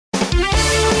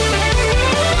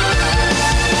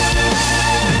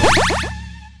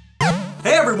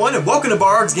everyone, and welcome to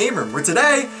Balrog's Game Room, where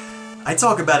today, I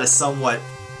talk about a somewhat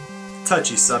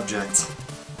touchy subject.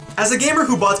 As a gamer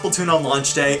who bought Splatoon on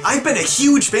launch day, I've been a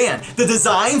huge fan. The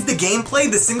designs, the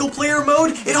gameplay, the single player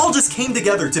mode, it all just came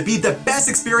together to be the best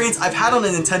experience I've had on a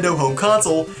Nintendo home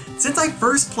console since I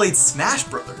first played Smash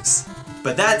Bros.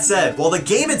 But that said, while the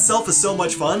game itself is so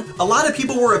much fun, a lot of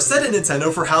people were upset at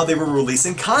Nintendo for how they were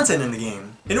releasing content in the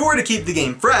game. In order to keep the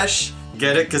game fresh,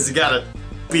 get it? Because you gotta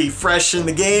be fresh in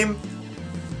the game.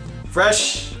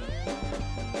 Fresh.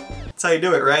 That's how you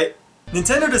do it, right?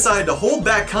 Nintendo decided to hold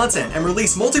back content and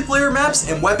release multiplayer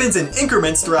maps and weapons in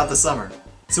increments throughout the summer.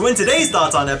 So in today's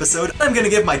Thoughts On episode, I'm going to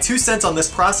give my 2 cents on this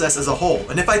process as a whole,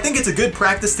 and if I think it's a good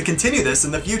practice to continue this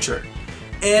in the future.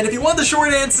 And if you want the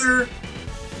short answer,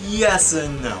 yes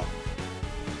and no.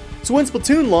 So when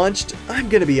Splatoon launched, I'm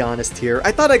gonna be honest here,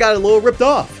 I thought I got a little ripped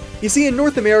off. You see, in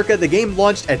North America, the game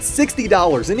launched at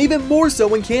 $60, and even more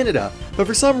so in Canada. But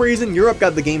for some reason, Europe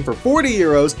got the game for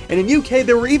 €40, and in UK,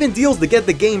 there were even deals to get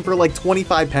the game for like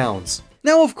 £25.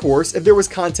 Now, of course, if there was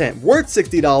content worth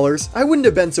 $60, I wouldn't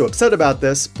have been so upset about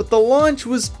this, but the launch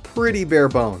was pretty bare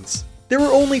bones. There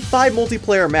were only 5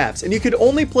 multiplayer maps, and you could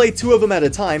only play 2 of them at a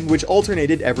time, which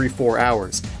alternated every 4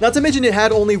 hours. Not to mention it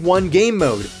had only one game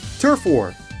mode, Turf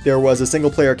War. There was a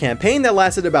single-player campaign that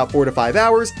lasted about 4 to 5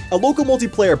 hours, a local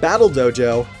multiplayer battle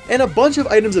dojo, and a bunch of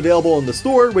items available in the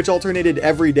store which alternated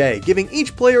every day, giving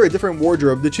each player a different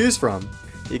wardrobe to choose from.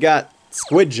 You got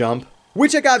Squid Jump,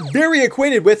 which I got very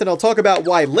acquainted with and I'll talk about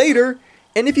why later,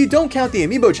 and if you don't count the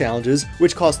amiibo challenges,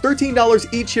 which cost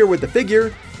 $13 each here with the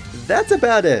figure, that's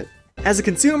about it. As a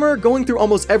consumer, going through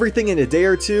almost everything in a day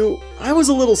or two, I was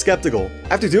a little skeptical.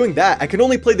 After doing that, I could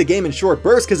only play the game in short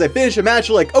bursts because I finished a match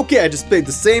like, okay, I just played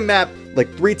the same map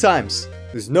like 3 times.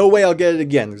 There's no way I'll get it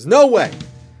again. There's no way.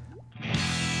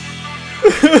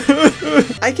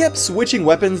 I kept switching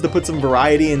weapons to put some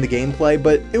variety in the gameplay,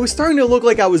 but it was starting to look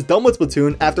like I was done with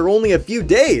Splatoon after only a few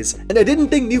days, and I didn't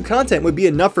think new content would be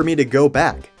enough for me to go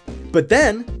back. But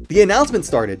then, the announcement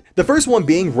started, the first one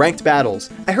being ranked battles.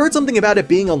 I heard something about it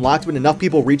being unlocked when enough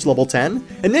people reach level 10.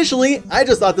 Initially, I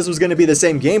just thought this was going to be the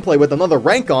same gameplay with another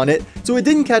rank on it, so it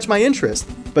didn't catch my interest.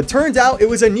 But turns out it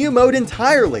was a new mode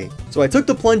entirely. So I took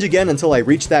the plunge again until I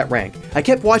reached that rank. I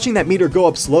kept watching that meter go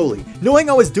up slowly, knowing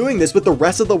I was doing this with the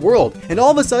rest of the world, and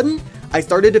all of a sudden, I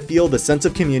started to feel the sense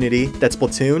of community that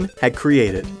Splatoon had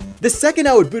created. The second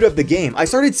I would boot up the game, I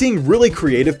started seeing really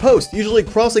creative posts, usually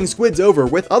crossing squids over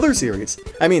with other series.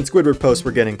 I mean, Squidward posts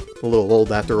were getting a little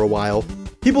old after a while.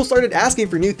 People started asking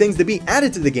for new things to be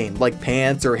added to the game, like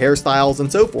pants or hairstyles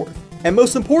and so forth. And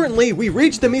most importantly, we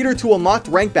reached the meter to unlocked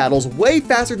rank battles way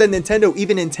faster than Nintendo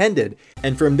even intended.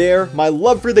 And from there, my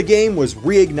love for the game was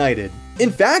reignited.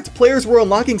 In fact, players were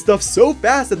unlocking stuff so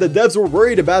fast that the devs were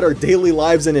worried about our daily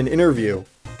lives in an interview.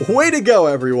 Way to go,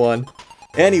 everyone!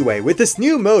 Anyway, with this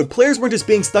new mode, players weren't just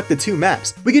being stuck to 2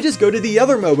 maps. We could just go to the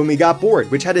other mode when we got bored,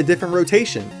 which had a different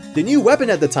rotation. The new weapon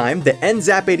at the time, the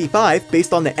NZAP-85,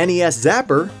 based on the NES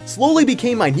Zapper, slowly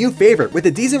became my new favorite with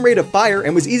a decent rate of fire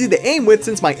and was easy to aim with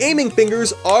since my aiming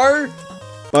fingers are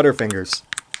Butterfingers.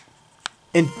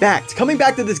 In fact, coming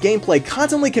back to this gameplay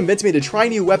constantly convinced me to try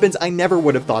new weapons I never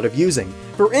would have thought of using.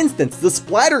 For instance, the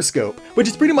Splatter Scope, which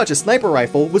is pretty much a sniper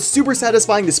rifle, was super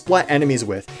satisfying to splat enemies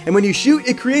with, and when you shoot,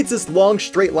 it creates this long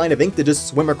straight line of ink to just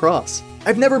swim across.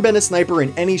 I've never been a sniper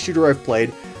in any shooter I've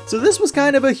played, so this was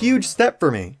kind of a huge step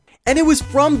for me. And it was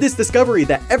from this discovery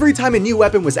that every time a new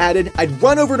weapon was added, I'd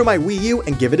run over to my Wii U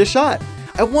and give it a shot.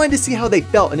 I wanted to see how they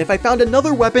felt and if I found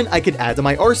another weapon I could add to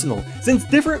my arsenal, since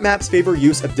different maps favor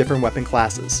use of different weapon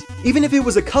classes. Even if it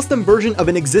was a custom version of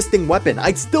an existing weapon,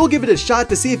 I'd still give it a shot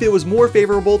to see if it was more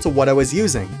favorable to what I was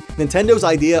using. Nintendo's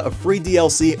idea of free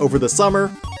DLC over the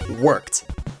summer worked.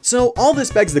 So all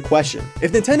this begs the question,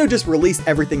 if Nintendo just released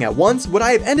everything at once, would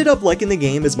I have ended up liking the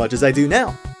game as much as I do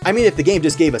now? I mean, if the game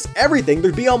just gave us everything,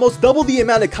 there'd be almost double the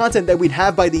amount of content that we'd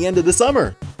have by the end of the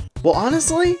summer. Well,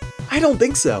 honestly, I don't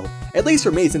think so. At least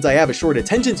for me, since I have a short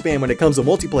attention span when it comes to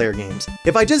multiplayer games.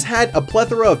 If I just had a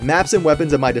plethora of maps and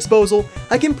weapons at my disposal,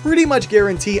 I can pretty much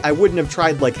guarantee I wouldn't have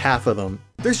tried like half of them.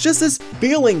 There's just this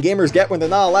feeling gamers get when they're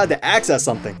not allowed to access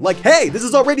something. Like, hey, this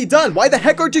is already done, why the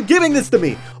heck aren't you giving this to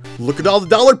me? Look at all the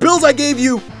dollar bills I gave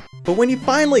you! But when you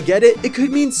finally get it, it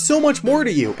could mean so much more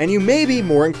to you, and you may be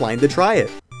more inclined to try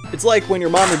it. It's like when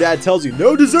your mom or dad tells you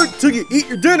no dessert till you eat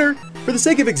your dinner. For the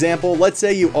sake of example, let's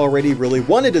say you already really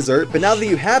want a dessert, but now that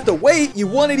you have to wait, you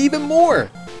want it even more.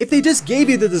 If they just gave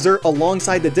you the dessert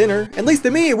alongside the dinner, at least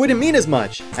to me it wouldn't mean as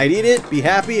much. I'd eat it, be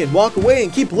happy, and walk away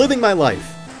and keep living my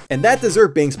life. And that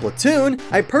dessert being Splatoon,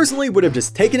 I personally would have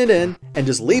just taken it in and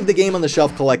just leave the game on the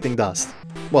shelf collecting dust.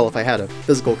 Well, if I had a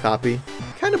physical copy.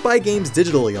 I kind of buy games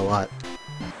digitally a lot.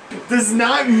 Does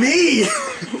not me!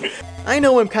 I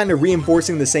know I'm kind of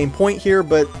reinforcing the same point here,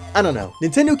 but I don't know.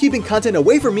 Nintendo keeping content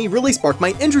away from me really sparked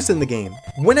my interest in the game.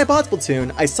 When I bought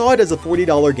Splatoon, I saw it as a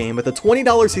 $40 game with a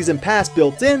 $20 season pass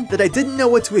built in that I didn't know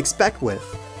what to expect with.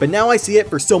 But now I see it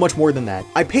for so much more than that.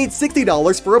 I paid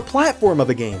 $60 for a platform of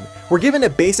a game. We're given a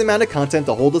base amount of content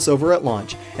to hold us over at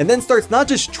launch, and then starts not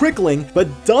just trickling, but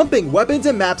dumping weapons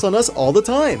and maps on us all the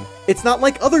time. It's not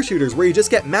like other shooters where you just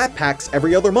get map packs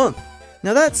every other month.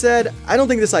 Now that said, I don't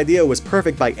think this idea was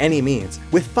perfect by any means.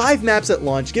 With 5 maps at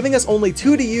launch, giving us only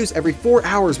 2 to use every 4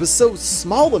 hours was so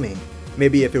small to me.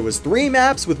 Maybe if it was 3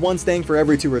 maps with 1 staying for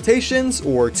every 2 rotations,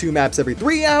 or 2 maps every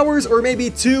 3 hours, or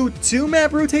maybe 2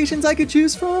 2-map rotations I could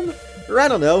choose from? Or I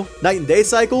don't know, night and day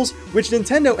cycles, which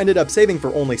Nintendo ended up saving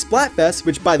for only Splatfest,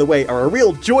 which by the way are a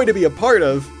real joy to be a part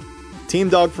of. Team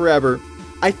Dog forever.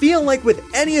 I feel like with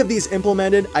any of these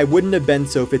implemented, I wouldn't have been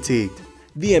so fatigued.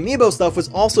 The amiibo stuff was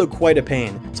also quite a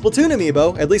pain. Splatoon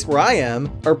amiibo, at least where I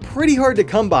am, are pretty hard to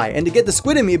come by, and to get the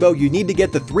Squid amiibo you need to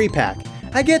get the 3-pack.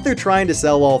 I get they're trying to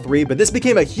sell all 3, but this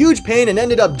became a huge pain and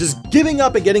ended up just giving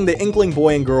up and getting the Inkling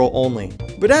boy and girl only.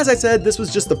 But as I said, this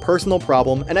was just a personal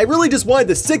problem, and I really just wanted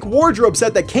the sick wardrobe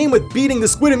set that came with beating the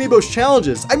Squid amiibo's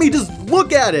challenges. I mean, just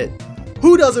look at it!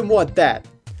 Who doesn't want that?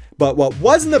 But what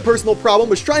wasn't a personal problem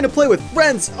was trying to play with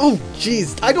friends. Oh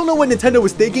jeez, I don't know what Nintendo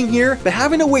was thinking here, but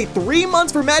having to wait 3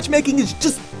 months for matchmaking is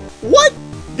just... what?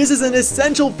 This is an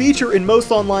essential feature in most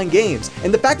online games,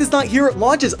 and the fact it's not here at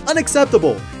launch is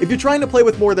unacceptable. If you're trying to play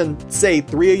with more than, say,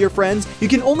 3 of your friends, you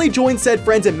can only join said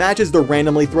friends in matches they're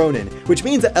randomly thrown in, which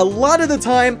means that a lot of the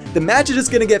time, the match is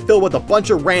just gonna get filled with a bunch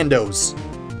of randos.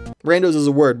 Randos is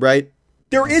a word, right?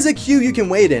 There is a queue you can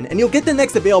wait in, and you'll get the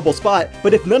next available spot,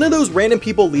 but if none of those random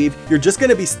people leave, you're just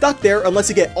gonna be stuck there unless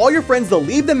you get all your friends to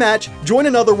leave the match, join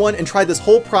another one, and try this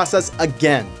whole process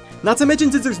again. Not to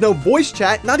mention, since there's no voice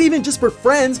chat, not even just for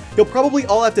friends, you'll probably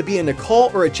all have to be in a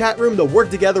call or a chat room to work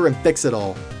together and fix it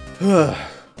all.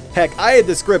 Heck, I had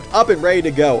the script up and ready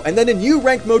to go, and then a new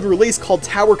ranked mode release called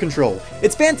Tower Control.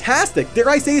 It's fantastic! Dare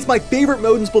I say it's my favorite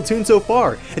mode in Splatoon so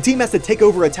far. A team has to take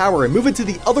over a tower and move it to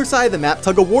the other side of the map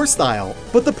tug-of-war style.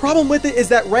 But the problem with it is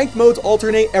that ranked modes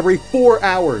alternate every 4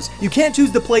 hours. You can't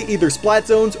choose to play either Splat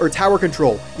Zones or Tower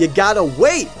Control. You gotta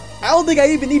wait! I don't think I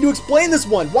even need to explain this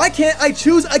one. Why can't I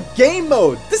choose a game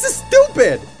mode? This is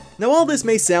stupid! Now all this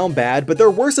may sound bad, but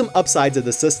there were some upsides of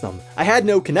the system. I had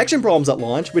no connection problems at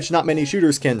launch, which not many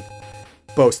shooters can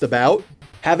boast about.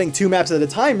 Having 2 maps at a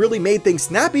time really made things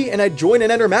snappy, and I'd join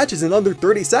and enter matches in under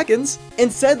 30 seconds.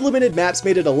 And said limited maps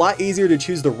made it a lot easier to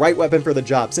choose the right weapon for the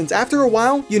job, since after a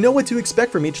while, you know what to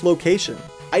expect from each location.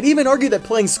 I'd even argue that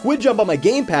playing Squid Jump on my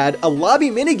gamepad, a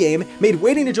lobby minigame, made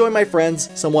waiting to join my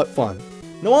friends somewhat fun.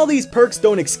 Now all these perks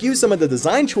don't excuse some of the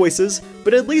design choices,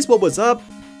 but at least what was up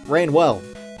ran well.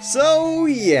 So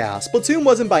yeah, Splatoon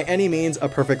wasn't by any means a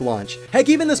perfect launch. Heck,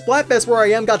 even the Splatfest where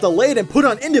I am got delayed and put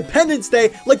on Independence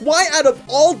Day. Like, why out of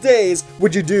all days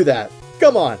would you do that?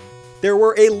 Come on. There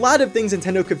were a lot of things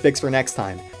Nintendo could fix for next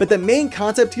time, but the main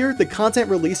concept here, the content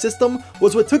release system,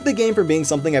 was what took the game from being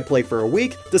something I play for a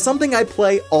week to something I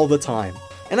play all the time.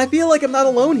 And I feel like I'm not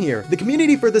alone here. The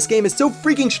community for this game is so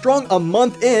freaking strong a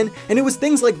month in, and it was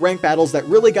things like ranked battles that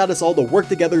really got us all to work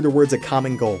together towards a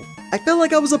common goal. I felt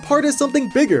like I was a part of something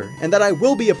bigger, and that I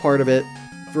will be a part of it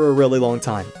for a really long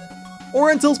time.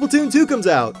 Or until Splatoon 2 comes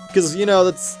out, because, you know,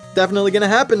 that's definitely gonna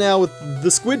happen now with the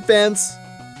Squid fans.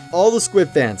 All the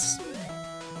Squid fans.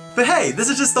 But hey, this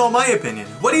is just all my opinion.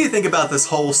 What do you think about this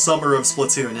whole summer of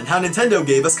Splatoon and how Nintendo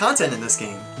gave us content in this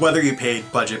game? Whether you paid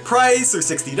budget price or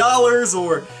 $60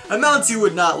 or amounts you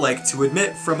would not like to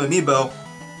admit from Amiibo,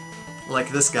 like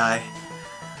this guy.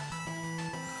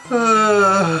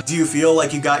 Do you feel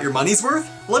like you got your money's worth?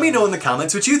 Let me know in the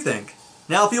comments what you think.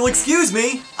 Now if you'll excuse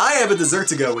me, I have a dessert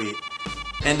to go eat.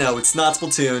 And no, it's not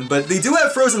Splatoon, but they do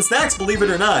have frozen snacks, believe it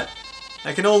or not.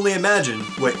 I can only imagine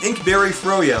what Inkberry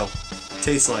Froyo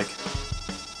tastes like.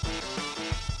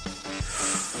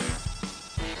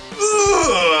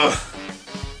 Ugh.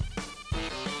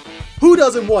 Who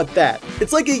doesn't want that?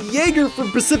 It's like a Jaeger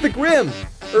from Pacific Rim,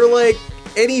 or like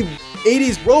any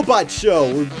 80s robot show,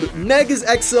 or Megas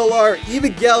XLR,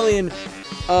 Evangelion,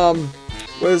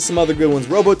 what are some other good ones?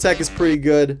 Robotech is pretty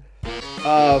good,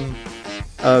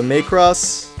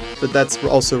 Macross, but that's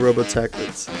also Robotech,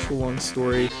 that's a long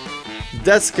story.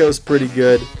 Desco's pretty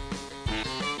good.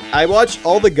 I watched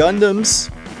all the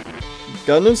Gundams.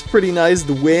 Gundam's pretty nice.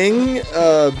 The Wing,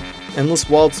 Endless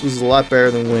Waltz was a lot better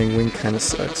than Wing. Wing kind of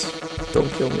sucks. Don't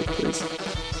kill me, please.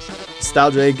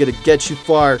 Nostalgia ain't gonna get you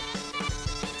far.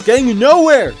 It's getting you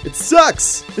nowhere! It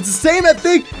sucks! It's the same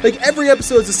thing, like every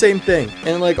episode's the same thing.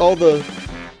 And like all the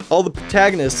all the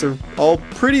protagonists are all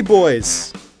pretty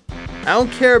boys. I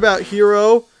don't care about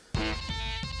Hero.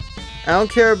 I don't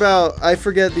care about... I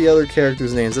forget the other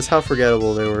characters' names. That's how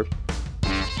forgettable they were.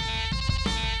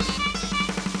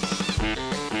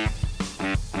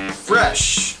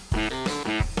 Fresh.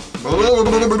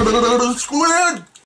 Squid.